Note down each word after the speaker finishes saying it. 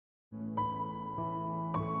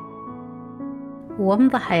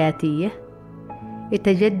ومضة حياتية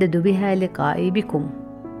يتجدد بها لقائي بكم،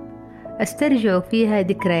 أسترجع فيها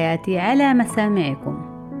ذكرياتي على مسامعكم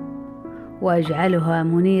وأجعلها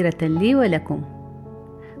منيرة لي ولكم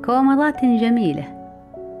كومضات جميلة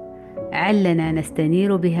علنا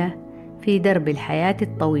نستنير بها في درب الحياة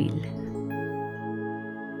الطويل.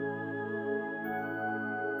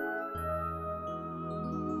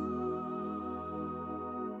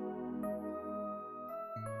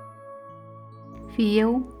 في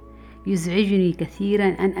يوم يزعجني كثيرا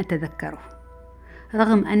أن أتذكره،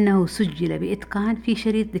 رغم أنه سجل بإتقان في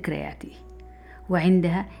شريط ذكرياتي،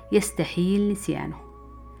 وعندها يستحيل نسيانه.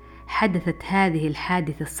 حدثت هذه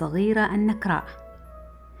الحادثة الصغيرة النكراء،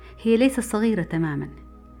 هي ليست صغيرة تماما،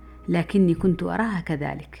 لكني كنت أراها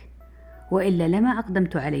كذلك، وإلا لما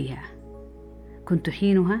أقدمت عليها. كنت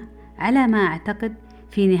حينها على ما أعتقد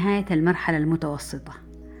في نهاية المرحلة المتوسطة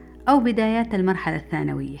أو بدايات المرحلة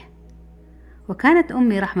الثانوية، وكانت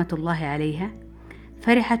أمي رحمة الله عليها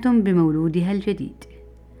فرحة بمولودها الجديد،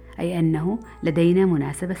 أي أنه لدينا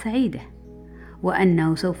مناسبة سعيدة،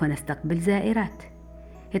 وأنه سوف نستقبل زائرات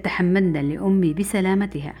يتحمدن لأمي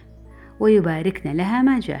بسلامتها ويباركن لها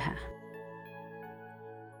ما جاها.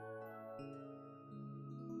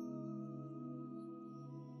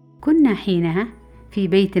 كنا حينها في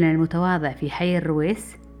بيتنا المتواضع في حي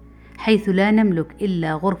الرويس، حيث لا نملك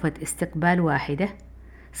إلا غرفة استقبال واحدة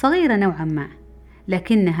صغيرة نوعا ما،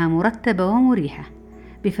 لكنها مرتبة ومريحة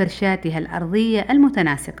بفرشاتها الأرضية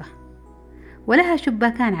المتناسقة، ولها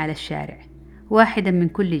شباكان على الشارع، واحدا من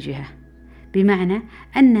كل جهة، بمعنى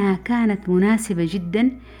أنها كانت مناسبة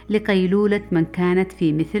جدا لقيلولة من كانت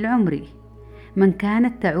في مثل عمري، من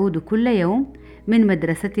كانت تعود كل يوم من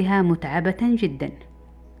مدرستها متعبة جدا.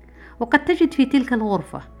 وقد تجد في تلك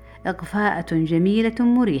الغرفة إغفاءة جميلة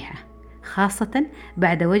مريحة، خاصة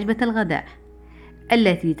بعد وجبة الغداء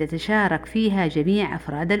التي تتشارك فيها جميع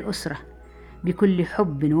أفراد الأسرة بكل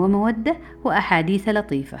حب ومودة وأحاديث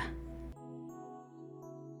لطيفة.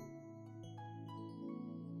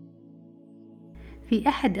 في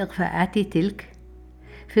أحد إغفاءاتي تلك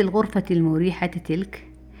في الغرفة المريحة تلك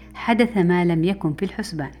حدث ما لم يكن في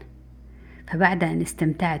الحسبان، فبعد أن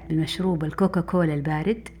استمتعت بمشروب الكوكاكولا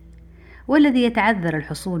البارد والذي يتعذر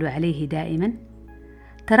الحصول عليه دائما،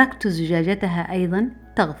 تركت زجاجتها أيضا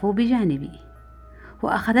تغفو بجانبي،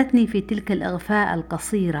 وأخذتني في تلك الإغفاء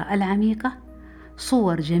القصيرة العميقة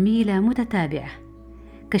صور جميلة متتابعة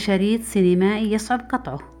كشريط سينمائي يصعب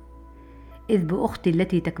قطعه، إذ بأختي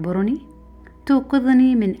التي تكبرني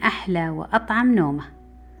توقظني من أحلى وأطعم نومة،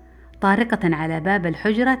 طارقة على باب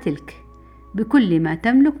الحجرة تلك بكل ما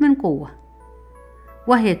تملك من قوة،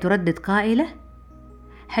 وهي تردد قائلة: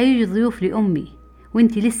 حيجي ضيوف لأمي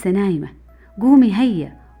وانتي لسه نايمة، قومي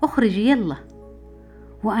هيا اخرجي يلا.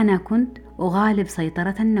 وأنا كنت أغالب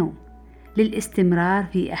سيطرة النوم للاستمرار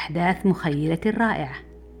في أحداث مخيلة رائعة،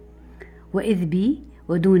 وإذ بي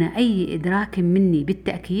ودون أي إدراك مني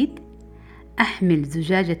بالتأكيد أحمل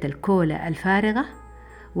زجاجة الكولا الفارغة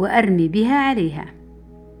وأرمي بها عليها.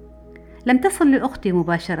 لم تصل لأختي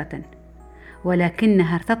مباشرة،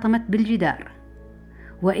 ولكنها ارتطمت بالجدار،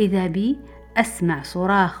 وإذا بي أسمع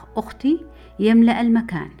صراخ أختي يملأ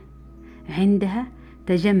المكان. عندها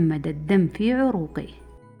تجمد الدم في عروقي.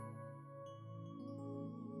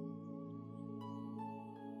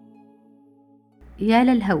 يا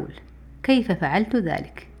للهول، كيف فعلت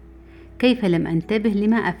ذلك؟ كيف لم أنتبه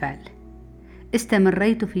لما أفعل؟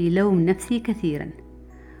 استمريت في لوم نفسي كثيرا،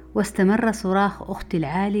 واستمر صراخ أختي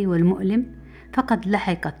العالي والمؤلم، فقد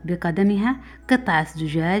لحقت بقدمها قطعة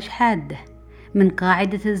زجاج حادة من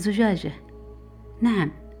قاعدة الزجاجة.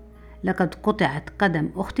 نعم، لقد قطعت قدم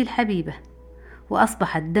أختي الحبيبة،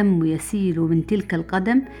 وأصبح الدم يسيل من تلك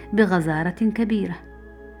القدم بغزارة كبيرة،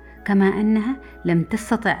 كما أنها لم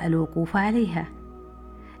تستطع الوقوف عليها.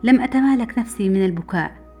 لم أتمالك نفسي من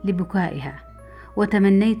البكاء لبكائها،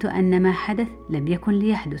 وتمنيت أن ما حدث لم يكن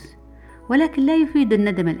ليحدث، ولكن لا يفيد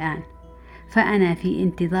الندم الآن، فأنا في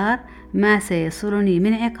انتظار ما سيصلني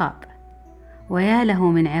من عقاب، ويا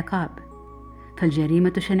له من عقاب،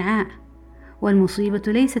 فالجريمة شنعاء والمصيبة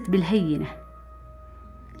ليست بالهينة.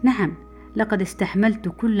 نعم، لقد استحملت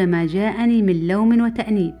كل ما جاءني من لوم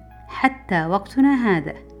وتأنيب حتى وقتنا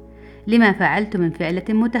هذا، لما فعلت من فعلة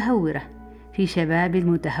متهورة في شباب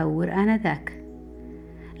المتهور آنذاك.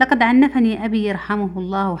 لقد عنفني أبي يرحمه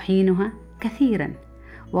الله حينها كثيرا،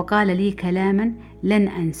 وقال لي كلاما لن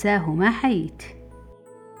أنساه ما حييت.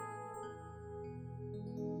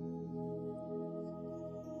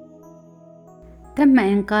 تم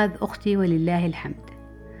إنقاذ أختي ولله الحمد،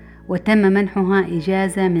 وتم منحها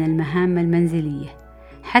إجازة من المهام المنزلية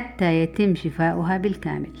حتى يتم شفاؤها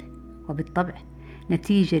بالكامل، وبالطبع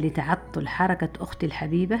نتيجة لتعطل حركة أختي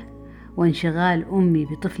الحبيبة وانشغال أمي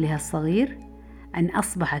بطفلها الصغير، أن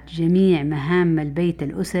أصبحت جميع مهام البيت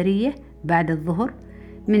الأسرية بعد الظهر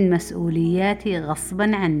من مسؤولياتي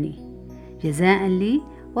غصبا عني، جزاء لي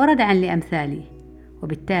وردعا لأمثالي.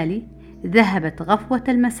 وبالتالي ذهبت غفوة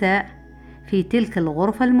المساء في تلك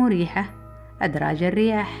الغرفة المريحة أدراج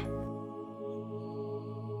الرياح.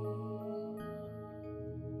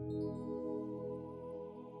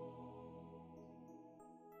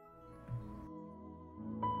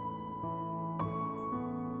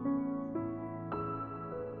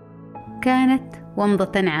 كانت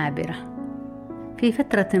ومضة عابرة في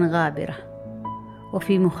فترة غابرة،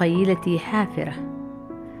 وفي مخيلتي حافرة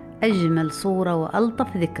أجمل صورة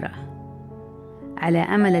وألطف ذكرى، على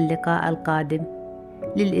أمل اللقاء القادم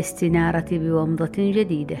للاستنارة بومضة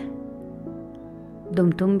جديدة.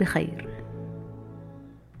 دمتم بخير.